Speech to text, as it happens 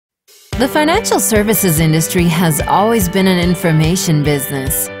The financial services industry has always been an information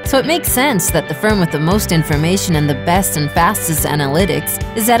business, so it makes sense that the firm with the most information and the best and fastest analytics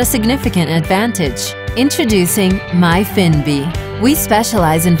is at a significant advantage. Introducing MyFinB. We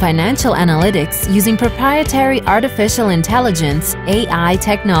specialize in financial analytics using proprietary artificial intelligence (AI)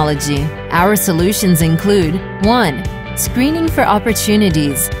 technology. Our solutions include 1. Screening for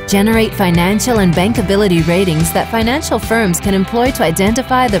opportunities. Generate financial and bankability ratings that financial firms can employ to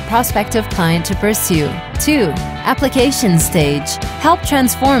identify the prospective client to pursue. 2. Application stage. Help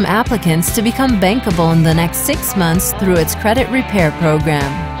transform applicants to become bankable in the next 6 months through its credit repair program.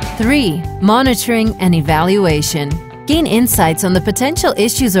 3. Monitoring and evaluation. Gain insights on the potential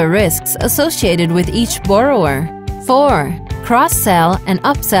issues or risks associated with each borrower. 4. Cross-sell and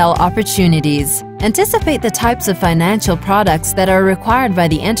upsell opportunities. Anticipate the types of financial products that are required by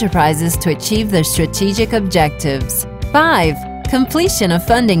the enterprises to achieve their strategic objectives. 5. Completion of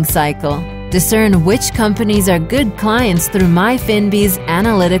funding cycle. Discern which companies are good clients through MyFinB's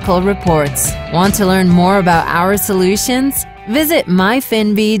analytical reports. Want to learn more about our solutions? Visit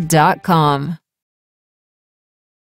myfinb.com.